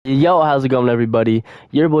Yo, how's it going, everybody?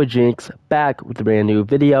 Your boy Jinx back with a brand new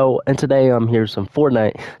video, and today I'm here with some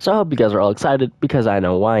Fortnite. So I hope you guys are all excited because I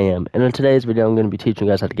know I am. And in today's video, I'm going to be teaching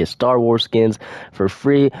you guys how to get Star Wars skins for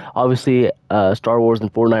free. Obviously, Star Wars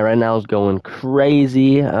and Fortnite right now is going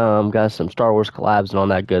crazy. Got some Star Wars collabs and all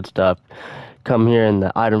that good stuff. Come here in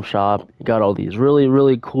the item shop. You got all these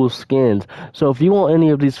really cool skins. So if you want any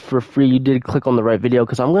of these for free, you did click on the right video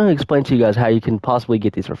because I'm going to explain to you guys how you can possibly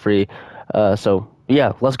get these for free. So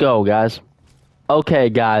yeah, let's go, guys. Okay,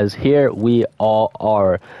 guys, here we all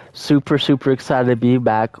are. Super excited to be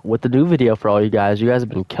back with the new video for all you guys. You guys have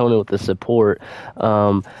been killing it with the support.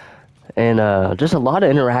 And just a lot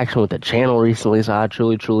of interaction with the channel recently, so I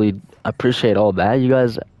truly appreciate all that. You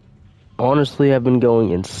guys honestly have been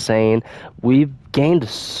going insane. We've gained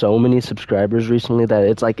so many subscribers recently that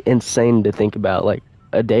it's like insane to think about. Like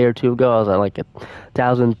a day or two ago, I was at like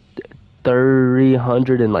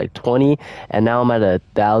 1,320, and now I'm at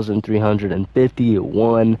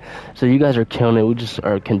 1,351. So you guys are killing it. We just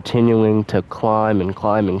are continuing to climb, and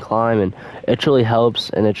it truly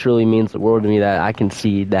helps, and it truly means the world to me that I can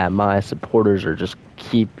see that my supporters are just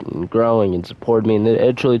keep growing and support me, and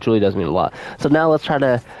it truly does mean a lot. So now let's try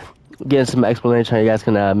to get some explanation how you guys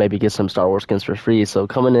can maybe get some Star Wars skins for free. So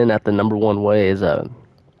coming in at the number one way is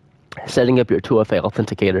setting up your 2FA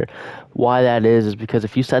authenticator. Why that is because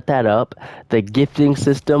if you set that up, the gifting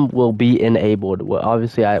system will be enabled. Well,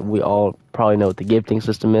 obviously, we all probably know what the gifting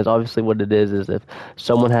system is. Obviously, what it is if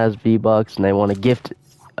someone has V-Bucks and they want to gift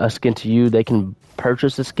a skin to you, they can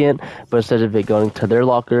purchase the skin, but instead of it going to their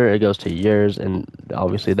locker, it goes to yours, and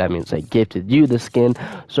obviously that means they gifted you the skin.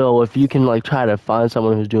 So if you can like try to find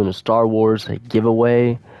someone who's doing a Star Wars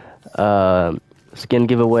giveaway, skin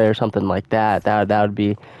giveaway or something like that, that would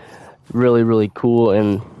be really cool,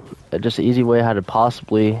 and just an easy way how to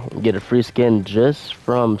possibly get a free skin just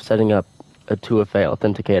from setting up a 2FA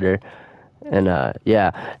authenticator. And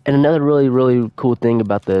yeah, and another really cool thing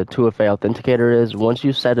about the 2FA authenticator is once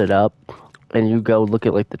you set it up and you go look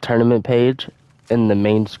at like the tournament page in the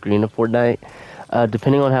main screen of Fortnite,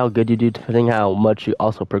 depending on how good you do, depending how much you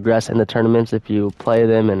also progress in the tournaments, if you play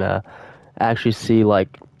them and actually see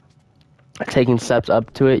like taking steps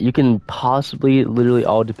up to it, you can possibly, literally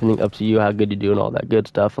all depending up to you how good you do and all that good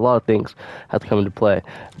stuff. A lot of things have to come into play,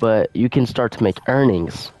 but you can start to make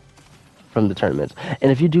earnings from the tournaments.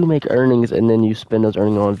 And if you do make earnings and then you spend those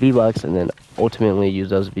earnings on V-Bucks and then ultimately use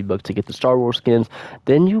those V-Bucks to get the Star Wars skins,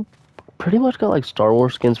 then you pretty much got like Star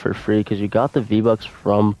Wars skins for free because you got the V-Bucks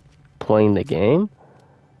from playing the game.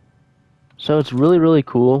 So it's really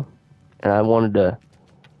cool, and I wanted to...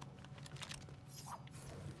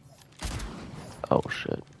 Oh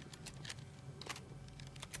shit.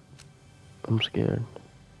 I'm scared.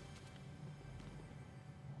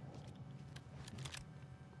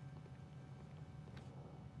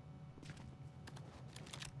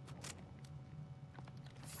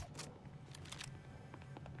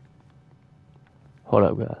 Hold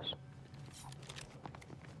up, guys.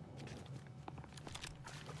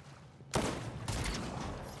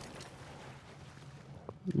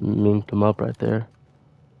 Minked him up right there.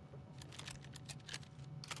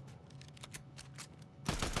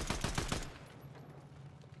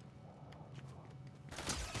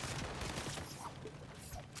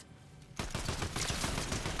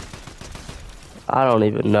 I don't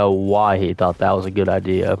even know why he thought that was a good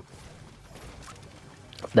idea.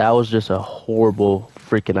 That was just a horrible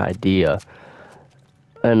freaking idea.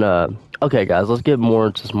 And okay guys, let's get more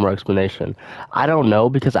into some more explanation. I don't know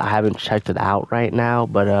because I haven't checked it out right now,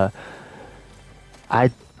 but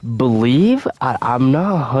I believe, I'm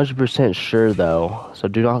not 100% sure though, so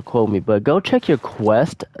do not quote me, but go check your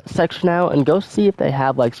quest section out and go see if they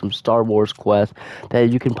have like some Star Wars quests that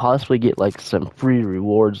you can possibly get like some free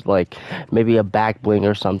rewards, like maybe a back bling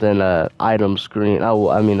or something, item screen,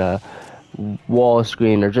 a wall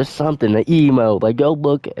screen or just something, an emote. Like go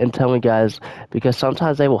look and tell me guys, because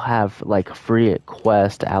sometimes they will have like free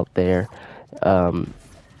quest out there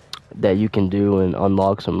that you can do and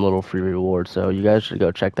unlock some little free rewards. So you guys should go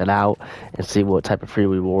check that out and see what type of free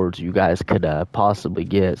rewards you guys could possibly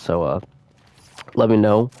get. So let me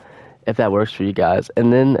know if that works for you guys.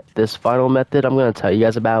 And then this final method I'm going to tell you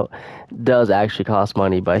guys about does actually cost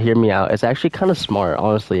money, but hear me out. It's actually kind of smart,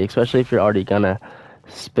 honestly, especially if you're already gonna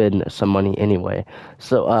spend some money anyway.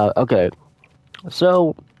 So okay,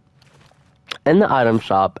 so in the item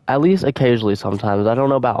shop, at least occasionally sometimes, I don't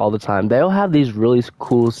know about all the time, they'll have these really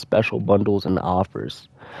cool special bundles and offers.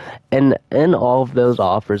 And in all of those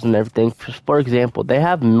offers and everything, for example, they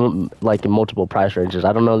have like multiple price ranges.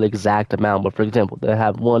 I don't know the exact amount, but for example, they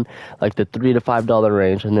have one like the $3 to $5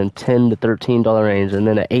 range, and then $10 to $13 range, and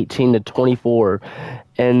then an 18 to 24,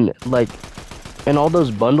 and like, and all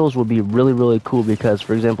those bundles would be really really cool because,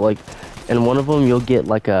 for example, like in one of them you'll get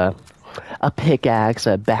like a pickaxe,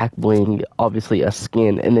 a back bling, obviously a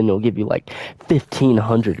skin, and then they'll give you like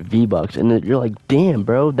 1,500 V-Bucks. And then you're like, damn,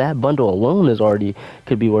 bro, that bundle alone is already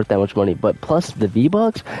could be worth that much money. But plus the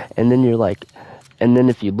V-Bucks, and then you're like, and then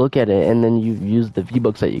if you look at it, and then you use the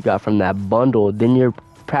V-Bucks that you got from that bundle, then you're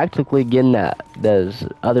practically getting that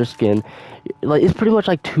other skin. Like, it's pretty much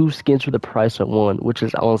like two skins for the price of one, which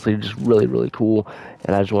is honestly just really really cool.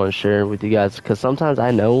 And I just want to share it with you guys because sometimes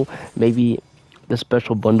I know maybe the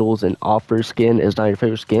special bundles and offer skin is not your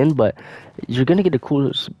favorite skin, but you're gonna get a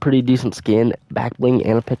cool, pretty decent skin, back bling,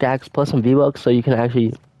 and a pickaxe, plus some V-Bucks, so you can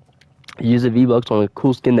actually use the V-Bucks on a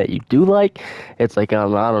cool skin that you do like. It's like, I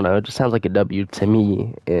don't know, it just sounds like a W to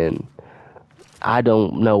me, and I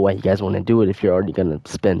don't know why you guys want to do it if you're already gonna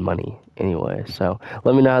spend money anyway. So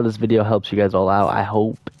let me know how this video helps you guys all out. I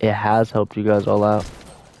hope it has helped you guys all out.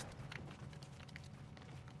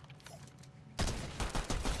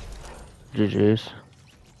 GG's.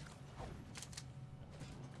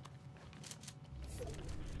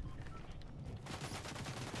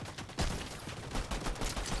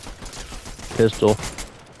 Pistol.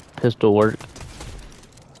 Pistol work.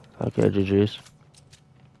 Okay, GG's.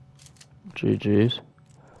 GG's.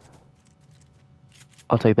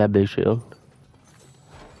 I'll take that big shield.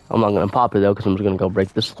 I'm not gonna pop it though, because I'm just gonna go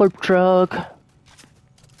break the slurp truck.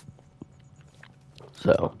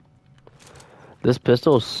 So, this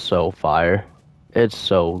pistol is so fire. It's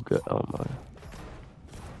so good. Oh my.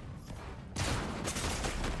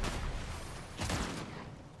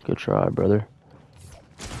 Good try, brother.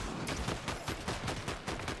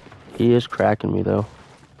 He is cracking me though.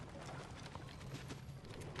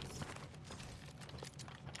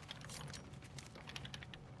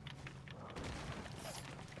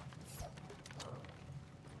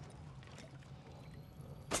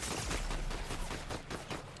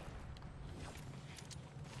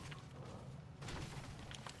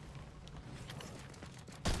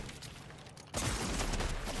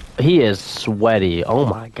 He is sweaty. Oh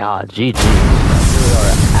my god, GG. We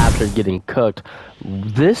are after getting cooked.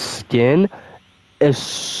 This skin is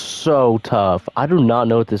so tough. I do not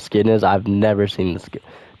know what this skin is. I've never seen this skin.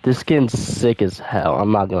 This skin's sick as hell.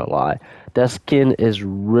 I'm not gonna lie. That skin is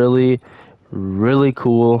really, really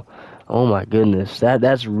cool. Oh my goodness.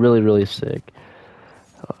 That's really, really sick.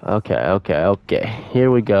 Okay.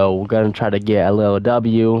 Here we go. We're gonna try to get a little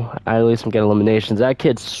W. At least I'm getting eliminations. That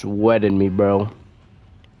kid sweated me, bro.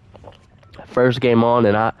 First game on,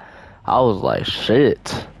 and I was like,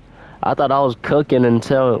 shit. I thought I was cooking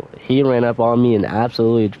until he ran up on me and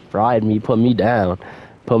absolutely fried me, put me down,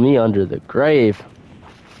 put me under the grave.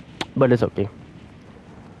 But it's okay.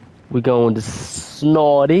 We going to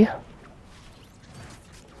Snotty.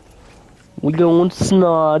 We going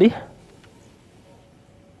Snotty.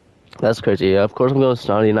 That's crazy. Of course I'm going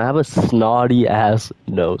Snotty, and I have a snotty ass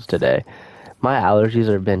nose today. My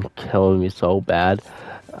allergies have been killing me so bad.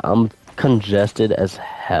 I'm congested as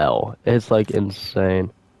hell. It's like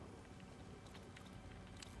insane.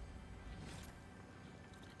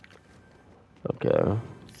 Okay.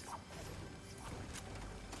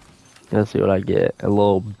 Let's see what I get. A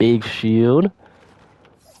little big shield.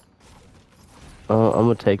 I'm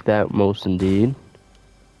gonna take that most indeed.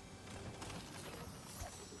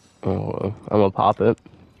 I'm gonna pop it.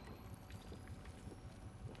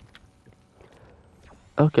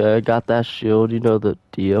 Okay, I got that shield. You know the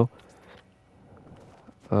deal.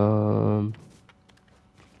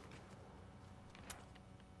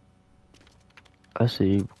 I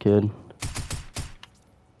see you, kid.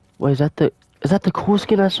 Wait, is that the cool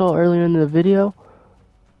skin I saw earlier in the video?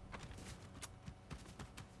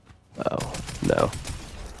 Oh, no.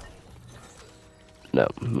 No,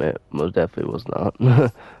 man, most definitely was not.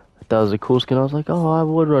 That was a cool skin. I was like, oh, I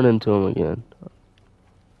would run into him again.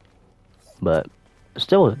 But it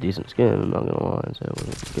still was a decent skin, I'm not gonna lie and say it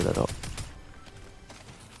wasn't good at all.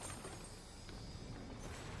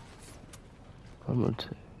 I'm gonna take...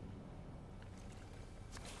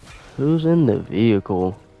 Who's in the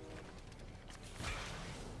vehicle?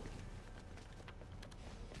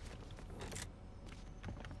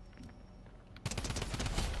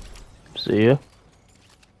 See ya.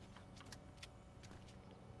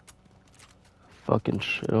 Fucking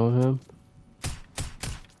shit on him.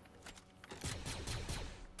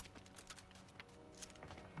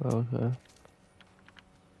 Okay.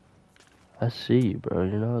 I see you, bro.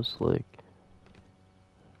 You're not slick.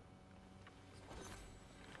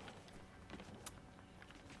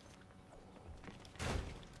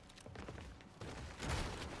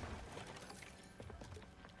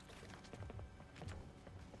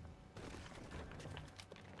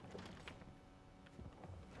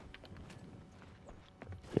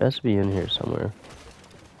 He has to be in here somewhere.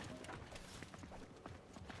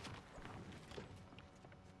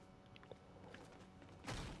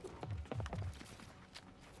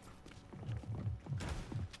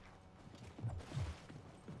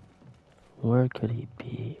 Where could he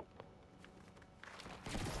be?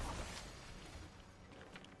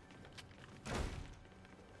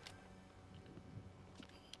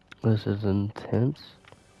 This is intense.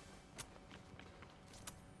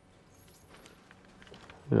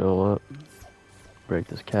 You know what? Break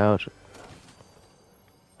this couch.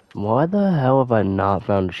 Why the hell have I not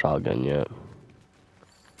found a shotgun yet?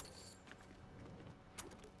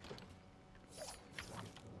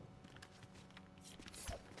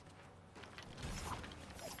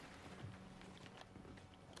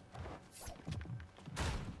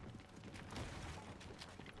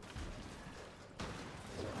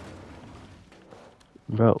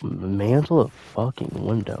 Bro, mantle a fucking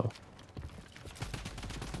window.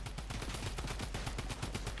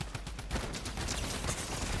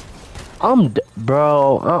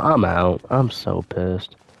 Bro, I'm out. I'm so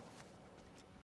pissed.